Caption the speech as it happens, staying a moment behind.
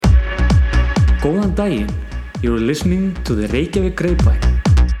Góðan daginn. You're listening to the Reykjavík Grapevine.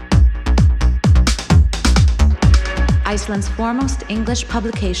 Iceland's foremost English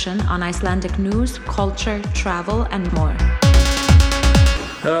publication on Icelandic news, culture, travel, and more.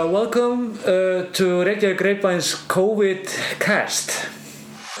 Welcome to Reykjavík Grapevine's COVID cast.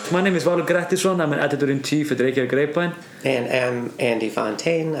 My name is Valur Grettisson. I'm an editor-in-chief at Reykjavík Grapevine. And I'm Andy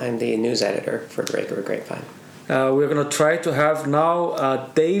Fontaine. I'm the news editor for Reykjavík Grapevine. We're going to try to have now a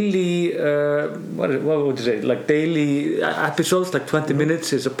daily, what would you say, like daily episodes, like 20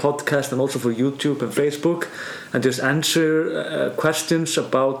 minutes. It's a podcast and also for YouTube and Facebook, and just answer questions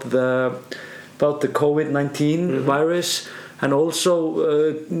about the COVID-19 virus, and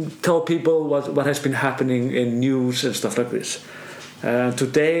also tell people what has been happening in news and stuff like this.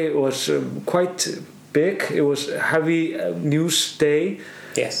 Today was quite big. It was a heavy news day.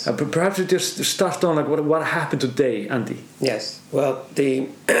 Yes. Perhaps we just start on like what happened today, Andy. Yes. Well, today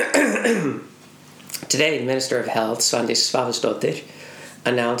the Minister of Health, Svandís Svavarsdóttir,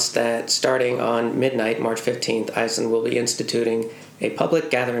 announced that starting on midnight, March 15th, Iceland will be instituting a public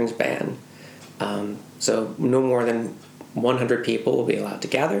gatherings ban. So no more than 100 people will be allowed to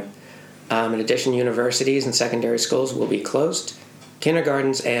gather. In addition, universities and secondary schools will be closed.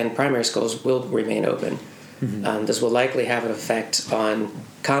 Kindergartens and primary schools will remain open. Mm-hmm. This will likely have an effect on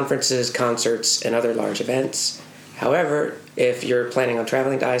conferences, concerts, and other large events. However, if you're planning on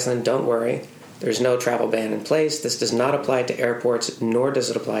traveling to Iceland, don't worry. There's no travel ban in place. This does not apply to airports, nor does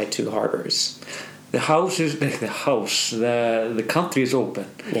it apply to harbors. The country is open.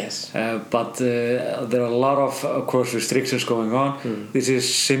 Yes. But there are a lot of course, restrictions going on. This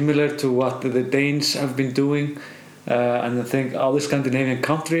is similar to what the Danes have been doing, and I think all the Scandinavian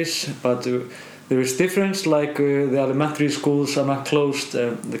countries, but there is difference, like the elementary schools are not closed,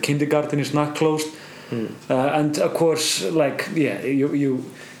 the kindergarten is not closed, and of course, like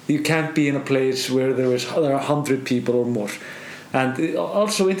you can't be in a place where there are 100 people or more. And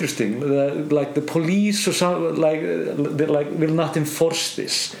also interesting, the police or some will not enforce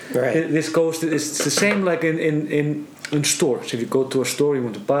this. Right. It's the same like in stores. If you go to a store you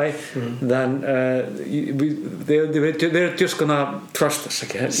want to buy, then they're just gonna trust us, I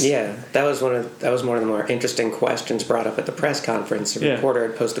guess. Yeah, that was one of the more interesting questions brought up at the press conference. A reporter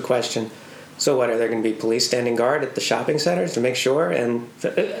had posed the question. So what, are there going to be police standing guard at the shopping centers to make sure? And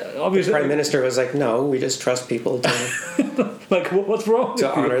obviously, the Prime Minister was like, no, we just trust people to like what's wrong to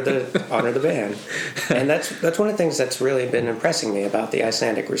honor the ban. And that's one of the things that's really been impressing me about the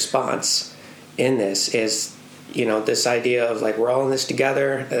Icelandic response in this is, this idea of like we're all in this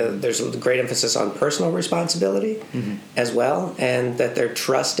together. There's a great emphasis on personal responsibility as well, and that they're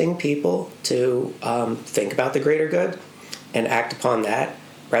trusting people to think about the greater good and act upon that,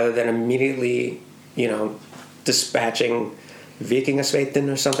 rather than immediately, dispatching Vikingasveitin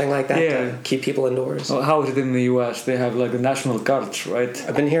or something like that to keep people indoors. Well, how is it in the U.S.? They have like the National Guards, right?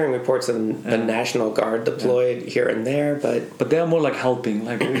 I've been hearing reports of the National Guard deployed here and there, but they are more like helping,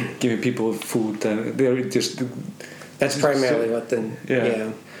 like giving people food, and they're just. That's primarily what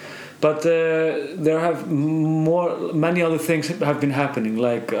the But there have many other things have been happening.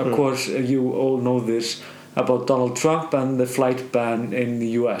 Like, of course, you all know this about Donald Trump and the flight ban in the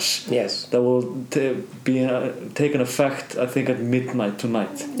U.S. Yes. That will take an effect, I think, at midnight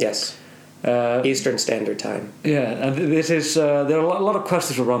tonight. Yes. Eastern Standard Time. Yeah, and this is there are a lot of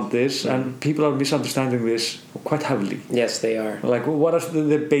questions around this, and people are misunderstanding this quite heavily. Yes, they are. Like, what are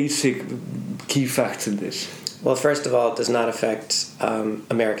the basic key facts in this? Well, first of all, it does not affect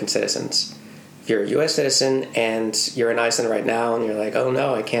American citizens. If you're a U.S. citizen and you're in Iceland right now and you're like, oh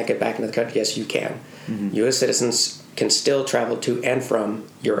no, I can't get back into the country, yes, you can. U.S. citizens can still travel to and from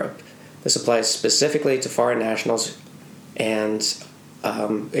Europe. This applies specifically to foreign nationals, and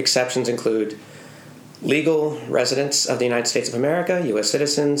exceptions include legal residents of the United States of America, U.S.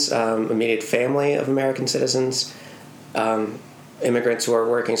 citizens, immediate family of American citizens, immigrants who are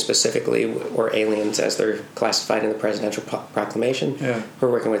working specifically, or aliens as they're classified in the presidential proclamation, who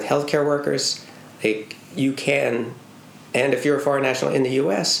are working with healthcare workers. You can, and if you're a foreign national in the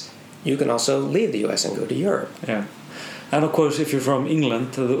U.S., you can also leave the U.S. and go to Europe. Yeah. And of course, if you're from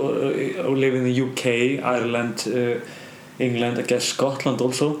England, or live in the UK, Ireland, England, I guess Scotland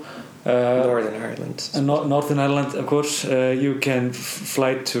also. Northern Ireland. And Northern Ireland, of course, you can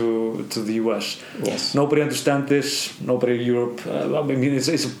fly to the US. Yes. Nobody understands this, nobody in Europe. I mean,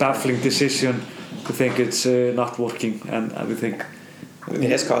 it's a baffling decision to think it's not working, and I think...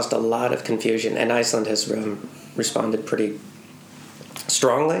 It has caused a lot of confusion, and Iceland has responded pretty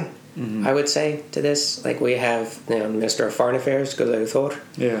strongly, I would say, to this. Like, we have Minister of Foreign Affairs, Guðlaugur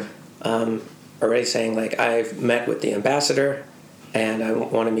Þór, already saying, like, I've met with the ambassador, and I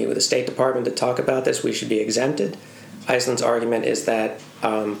want to meet with the State Department to talk about this. We should be exempted. Iceland's argument is that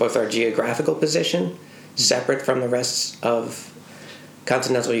both our geographical position, separate from the rest of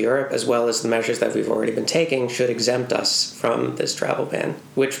continental Europe, as well as the measures that we've already been taking, should exempt us from this travel ban,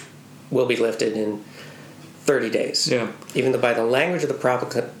 which will be lifted in 30 days. Yeah. Even though by the language of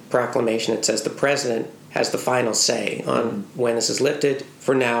the proclamation it says the president has the final say on when this is lifted.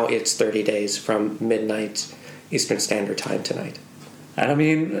 For now, it's 30 days from midnight Eastern Standard Time tonight. And I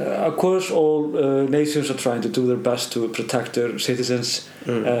mean, of course, all nations are trying to do their best to protect their citizens,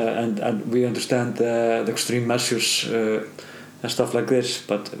 and we understand the extreme measures and stuff like this.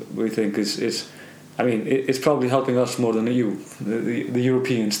 But we think it's probably helping us more than you, the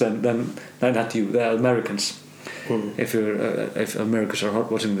Europeans, than not you, the Americans. If Americans are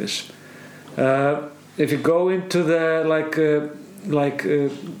watching this, if you go into the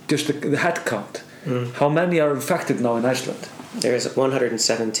just the head count, how many are infected now in Iceland? There's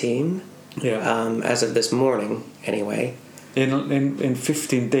 117. As of this morning, anyway. In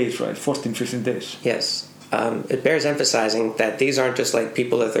 15 days, right? 14, 15 days. Yes. It bears emphasizing that these aren't just like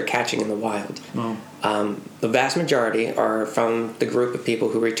people that they're catching in the wild. No. The vast majority are from the group of people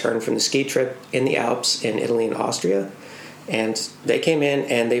who returned from the ski trip in the Alps in Italy and Austria. And they came in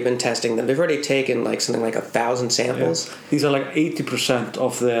and they've been testing them. They've already taken something like 1,000 samples. Yeah. These are like 80%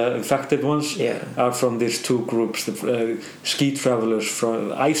 of the infected ones are from these two groups, the ski travelers,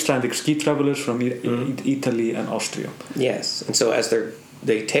 from Icelandic ski travelers from Italy and Austria. Yes, and so as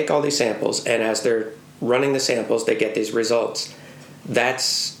they take all these samples, and as they're running the samples, they get these results.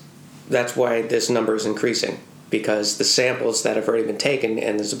 That's why this number is increasing, because the samples that have already been taken,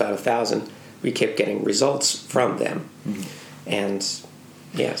 and there's about 1,000, we keep getting results from them. And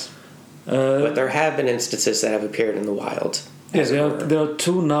yes, but there have been instances that have appeared in the wild. Yes, there are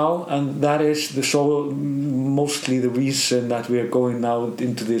two now, and that is mostly the reason that we are going now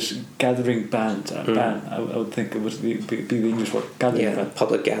into this gathering ban. I would think it would be the English word, gathering ban.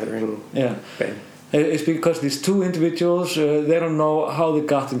 Public gathering. Yeah. Ban. It's because these two individuals, they don't know how they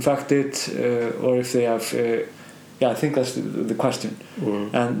got infected, or if they have. I think that's the question,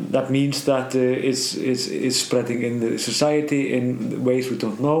 and that means that it's spreading in the society in ways we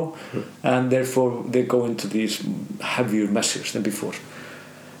don't know, and therefore they go into these heavier measures than before.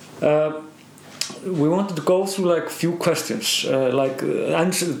 We wanted to go through a few questions,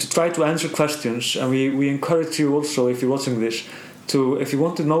 to try to answer questions, and we encourage you also, if you're watching this, if you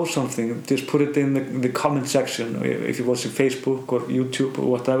want to know something, just put it in the comment section. If you're watching Facebook or YouTube or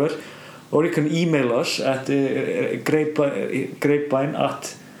whatever. Or you can email us at grapevine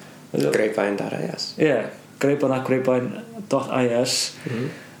at... grapevine.is. Yeah, grapevine.is.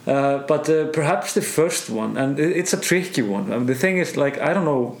 But perhaps the first one, and it's a tricky one. The thing is, I don't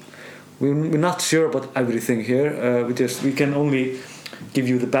know, we're not sure about everything here. We can only give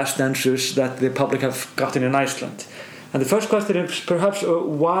you the best answers that the public have gotten in Iceland. And the first question is perhaps,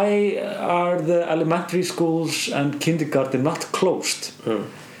 why are the elementary schools and kindergarten not closed?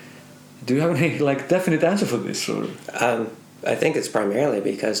 Do you have any definite answer for this? Or? I think it's primarily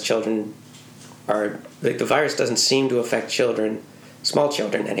because children are the virus doesn't seem to affect children, small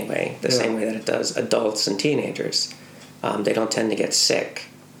children anyway, the same way that it does adults and teenagers. They don't tend to get sick.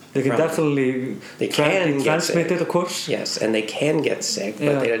 They can definitely transmit it, of course. Yes, and they can get sick,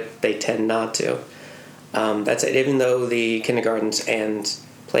 but they tend not to. That's it. Even though the kindergartens and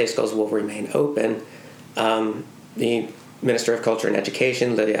play schools will remain open, the Minister of Culture and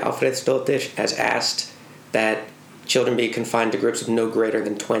Education, Lydia Alfredsdóttir, has asked that children be confined to groups of no greater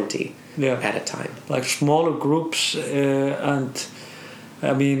than 20 at a time. Smaller groups, and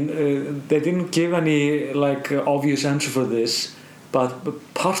I mean, they didn't give any obvious answer for this, but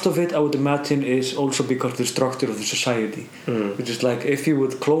part of it, I would imagine, is also because of the structure of the society, which is if you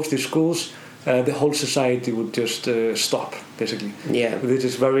would close the schools, the whole society would just stop, basically. Yeah. This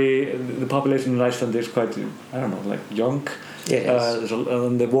is the population in Iceland is quite, young. Yes.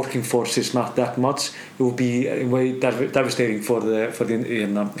 And the working force is not that much. It would be way devastating for the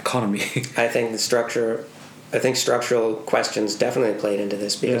economy. I think structural questions definitely played into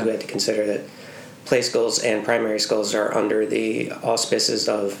this, because we had to consider that play schools and primary schools are under the auspices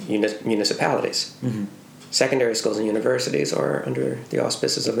of municipalities. Secondary schools and universities are under the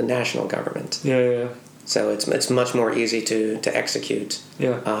auspices of the national government. So it's much more easy to execute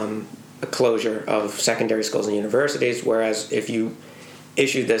a closure of secondary schools and universities, whereas if you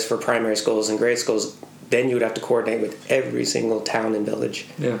issued this for primary schools and grade schools, then you would have to coordinate with every single town and village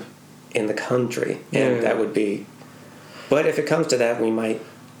in the country, and that would be... But if it comes to that, we might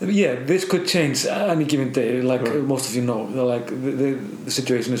Yeah, this could change any given day. Like most of you know, like the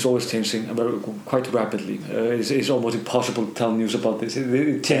situation is always changing quite rapidly. It's almost impossible to tell news about this.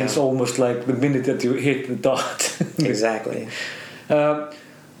 It changes almost like the minute that you hit the dot. Exactly.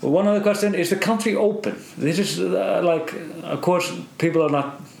 One other question: is the country open? This is like, of course, people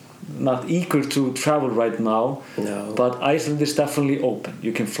are not eager to travel right now. No. But Iceland is definitely open.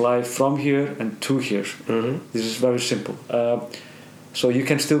 You can fly from here and to here. Mm-hmm. This is very simple. So you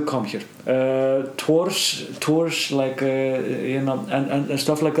can still come here. Tours like and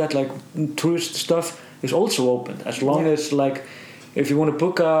stuff like that, like tourist stuff is also open. As long as like, if you want to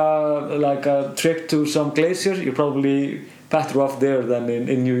book a trip to some glacier, you're probably better off there than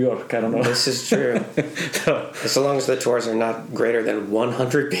in New York. I don't know. This is true. As long as the tours are not greater than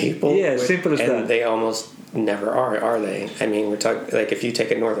 100 people. Yeah, simple as that. And they almost never are they? I mean, we're talking like if you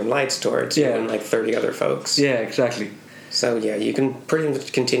take a Northern Lights tour, it's even like 30 other folks. Yeah, exactly. So yeah, you can pretty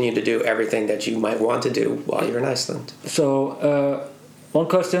much continue to do everything that you might want to do while you're in Iceland. So one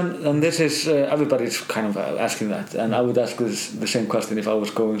question, and this is everybody's kind of asking that, and I would ask the same question if I was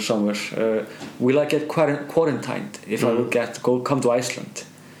going somewhere. Will I get quarantined if I would come to Iceland?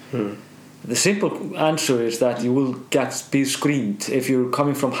 The simple answer is that you will be screened if you're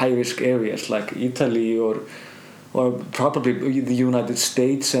coming from high risk areas like Italy or probably the United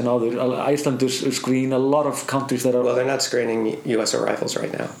States and others. Iceland does screen a lot of countries that are... Well, they're not screening U.S. arrivals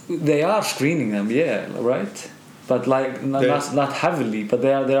right now. They are screening them, yeah, right? But like not heavily, but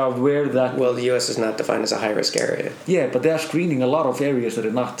they are aware that... Well, the U.S. is not defined as a high-risk area. Yeah, but they are screening a lot of areas that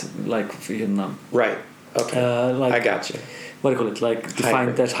are not like Vietnam. Right, okay, I got you. What do you call it? Like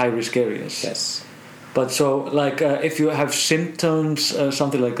defined as high-risk areas. Yes. But so, like, if you have symptoms,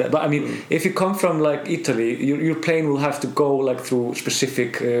 something like that. But I mean, if you come from like Italy, your plane will have to go like through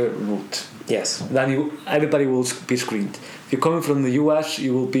specific route. Yes. Then everybody will be screened. If you're coming from the US,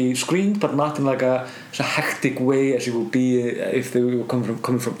 you will be screened, but not in like a hectic way as you will be if they were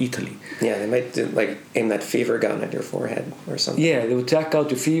coming from Italy. Yeah, they might like aim that fever gun at your forehead or something. Yeah, they will check out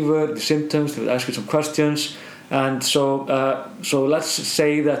your fever, the symptoms. They will ask you some questions. And so let's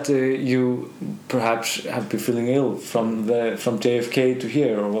say that you perhaps have been feeling ill from JFK to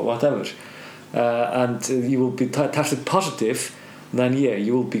here or whatever, and you will be tested positive. Then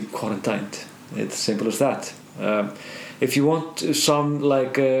you will be quarantined. It's simple as that. If you want some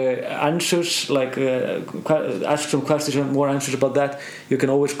like answers, like ask some questions and more answers about that, you can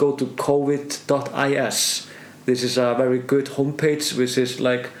always go to covid.is. This is a very good homepage, which is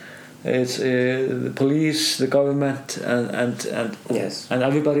like. It's the police, the government, and yes, and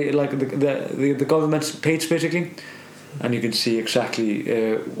everybody, like the government's page basically, and you can see exactly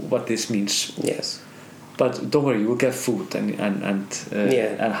what this means. Yes, but don't worry, you will get food and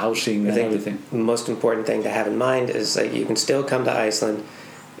housing and everything. The most important thing to have in mind is that you can still come to Iceland.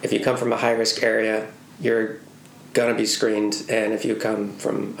 If you come from a high risk area, you're gonna be screened, and if you come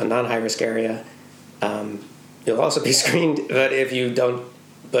from a non high risk area, you'll also be screened. But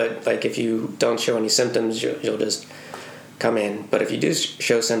if you don't show any symptoms, you'll just come in. But if you do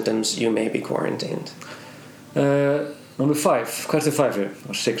show symptoms, you may be quarantined. Number 5, question 5 here,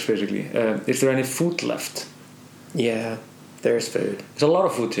 or 6 basically. Is there any food left? Yeah, there's food. There's a lot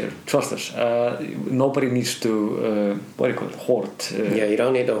of food here, trust us. Nobody needs to, hoard. You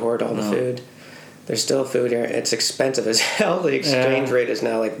don't need to hoard all the food. There's still food here. It's expensive as hell. The exchange rate is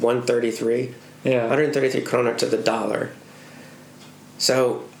now like 133. Yeah. 133 kroner to the dollar.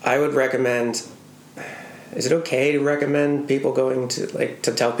 So I would recommend. Is it okay to recommend people going to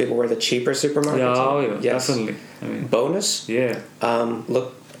to tell people where the cheaper supermarkets are? Yeah, yes. Definitely. I mean, Bonus. Yeah.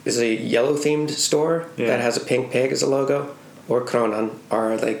 Look, is a yellow themed store that has a pink pig as a logo, or Kronan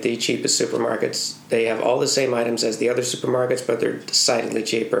are like the cheapest supermarkets. They have all the same items as the other supermarkets, but they're decidedly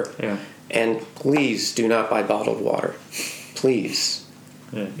cheaper. Yeah. And please do not buy bottled water. Please.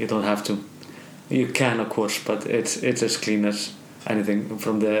 Yeah, you don't have to. You can, of course, but it's as clean as anything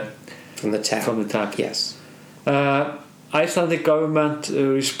from the tap. From the tap. Yes. Icelandic government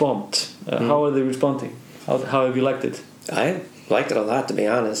respond. How are they responding? How have you liked it? I liked it a lot, to be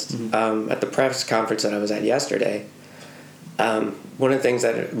honest. Mm-hmm. At the press conference that I was at yesterday, one of the things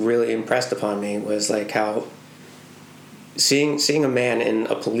that really impressed upon me was like how seeing a man in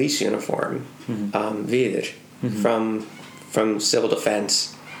a police uniform, Viðir, from civil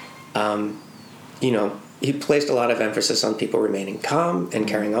defense, he placed a lot of emphasis on people remaining calm and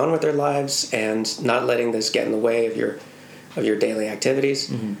carrying on with their lives and not letting this get in the way of your daily activities.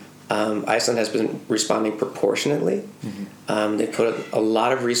 Mm-hmm. Iceland has been responding proportionately. Mm-hmm. They put a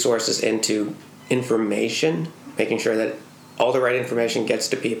lot of resources into information, making sure that all the right information gets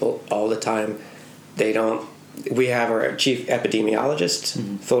to people all the time. They don't we have our chief epidemiologist,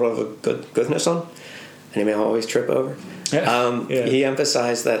 Thorolfur Guðnason, a name I always trip over. He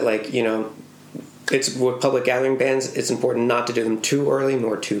emphasized that, like, you know, it's with public gathering bans, it's important not to do them too early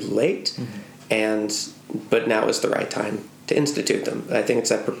nor too late, but now is the right time to institute them. I think it's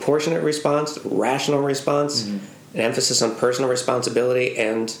that proportionate response, rational response, an emphasis on personal responsibility,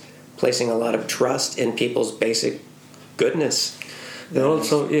 and placing a lot of trust in people's basic goodness. They're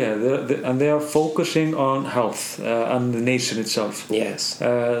also, and they are focusing on health and the nation itself. Yes.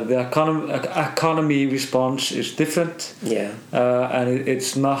 The economy response is different. Yeah. And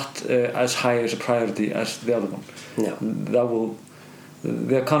it's not as high as a priority as the other one. No.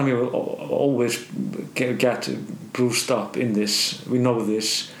 The economy will always get bruised up in this. We know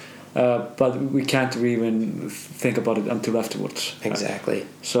this. But we can't even think about it until afterwards. Exactly.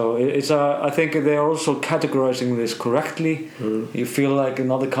 So it's I think they are also categorizing this correctly. You feel like in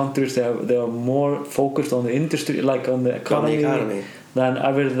other countries they are more focused on the industry, like on the economy. Than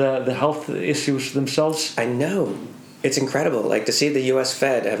ever the health issues themselves. I know. It's incredible. Like, to see the U.S.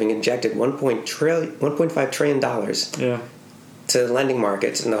 Fed having injected $1.5 trillion to lending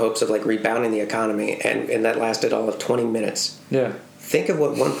markets in the hopes of, like, rebounding the economy, and that lasted all of 20 minutes. Yeah. Think of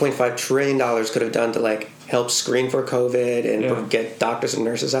what $1.5 trillion could have done to, like, help screen for COVID and get doctors and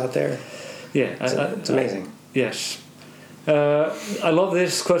nurses out there. Yeah, it's amazing. Yes. I love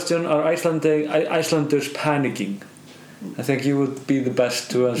this question. Are Icelanders panicking? I think you would be the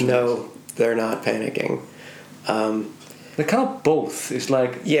best to answer. No, they're not panicking. They're kind of both. It's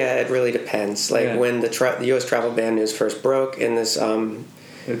like... Yeah, it really depends. Like, when the U.S. travel ban news first broke in this...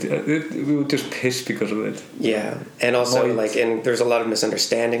 we were just pissed because of it. Yeah, and also there's a lot of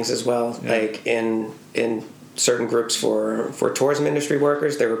misunderstandings as well. Yeah. Like in certain groups for tourism industry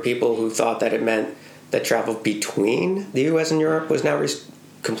workers, there were people who thought that it meant that travel between the U.S. and Europe was now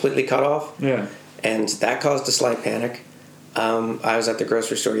completely cut off. Yeah, and that caused a slight panic. I was at the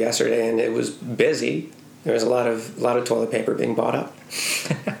grocery store yesterday, and it was busy. There was a lot of toilet paper being bought up.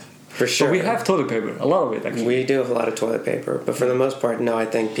 For sure. But we have toilet paper, a lot of it, actually. We do have a lot of toilet paper, but for the most part, no, I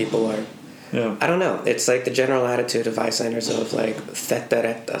think people are... Yeah. I don't know. It's like the general attitude of Icelanders of, like, "Þetta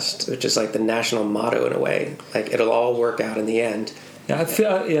reddast," which is like the national motto in a way. Like, it'll all work out in the end. Yeah,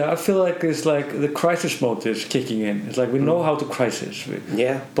 I feel like it's like the crisis mode is kicking in. It's like we know how to crisis.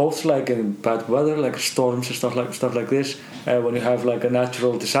 Both like in bad weather, like storms and stuff like this. When you have like a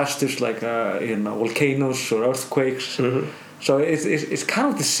natural disasters, like volcanoes or earthquakes. So it's kind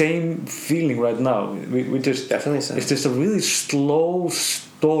of the same feeling right now. We just definitely so. It's just a really slow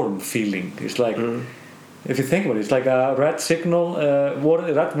storm feeling. It's like if you think about it, it's like a red signal,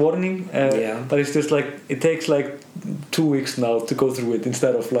 red warning. But it's just like it takes like 2 weeks now to go through it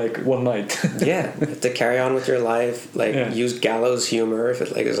instead of like one night. To carry on with your life, use gallows humor. If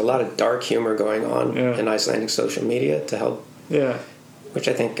it, like, there's a lot of dark humor going on in Icelandic social media to help. Yeah, which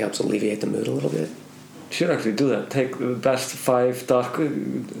I think helps alleviate the mood a little bit. Should actually do that. Take the best 5 dark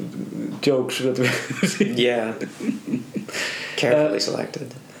jokes that we see. Yeah. Carefully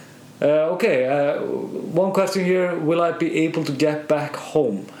selected. One question here. Will I be able to get back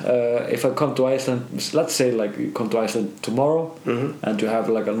home if I come to Iceland? Let's say like you come to Iceland tomorrow and you have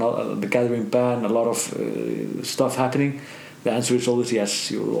like the gathering ban, a lot of stuff happening. The answer is always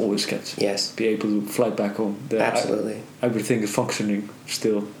yes. You will always be able to fly back home. Absolutely. Everything is functioning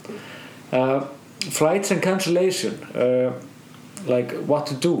still. Flights and cancellation, like what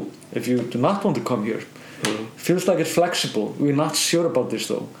to do if you do not want to come here. Feels like it's flexible. We're not sure about this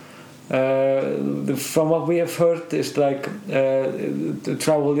though. From what we have heard, is like the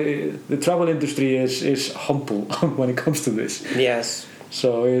travel industry is humble when it comes to this. Yes.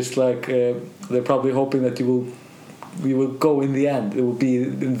 So it's like they're probably hoping that you will go in the end. It will be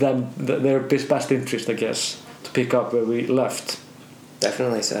in their best interest, I guess, to pick up where we left.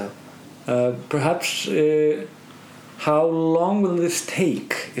 Definitely so. Perhaps how long will this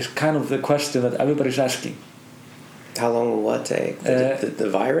take is kind of the question that everybody's asking. How long will what take? The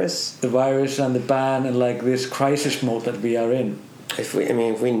virus? The virus and the ban and like this crisis mode that we are in. If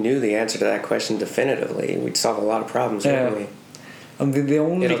we knew the answer to that question definitively, we'd solve a lot of problems, wouldn't we? And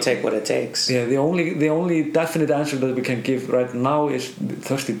it'll take what it takes. Yeah, the only definite answer that we can give right now is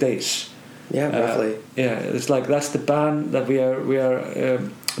 30 days. Yeah, roughly. It's like that's the ban that we are.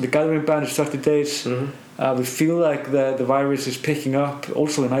 The gathering ban is 30 days. We feel like the virus is picking up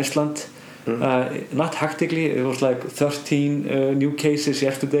also in Iceland. Not hectically. It was like 13 new cases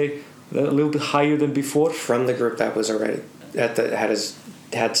yesterday, a little bit higher than before. From the group that was already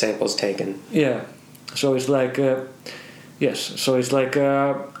had samples taken. Yeah, so it's like So it's like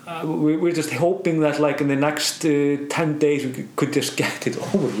we're just hoping that like in the next 10 days we could just get it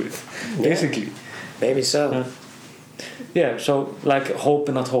over with, basically. Maybe so. Yeah, so like hope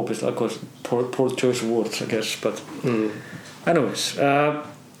and not hope is of course poor choice of words, I guess. But anyways,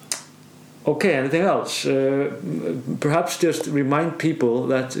 okay. Anything else? Perhaps just remind people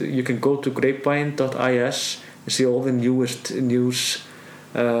that you can go to grapevine.is and see all the newest news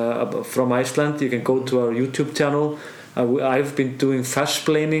from Iceland. You can go to our YouTube channel. I've been doing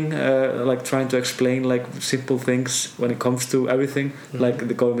fast-planning, like trying to explain like simple things when it comes to everything, like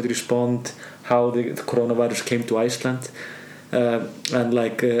the government response, how the coronavirus came to Iceland, and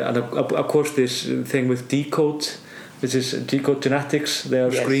of course this thing with Decode, which is Decode Genetics. They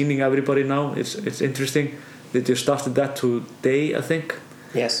are screening everybody now. It's interesting. They just started that today, I think.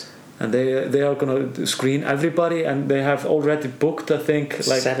 Yes. And they are gonna screen everybody, and they have already booked, I think,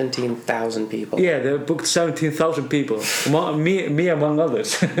 like 17,000 people. Yeah, they booked 17,000 people. me among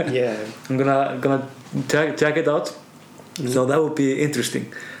others. Yeah. I'm gonna check it out. So that would be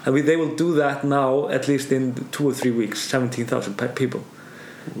interesting. And they will do that now at least in 2 or 3 weeks. 17,000 people.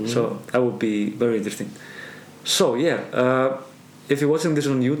 So that would be very interesting. So yeah, if you're watching this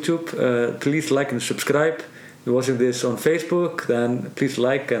on YouTube, please like and subscribe. If you're watching this on Facebook, then please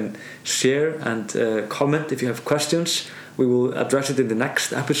like and share and comment if you have questions. We will address it in the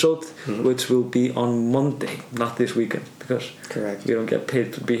next episode, which will be on Monday, not this weekend, because we don't get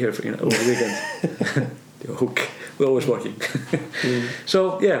paid to be here for over the weekend. Joke. We're always working.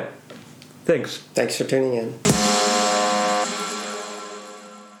 So yeah, thanks. Thanks for tuning in.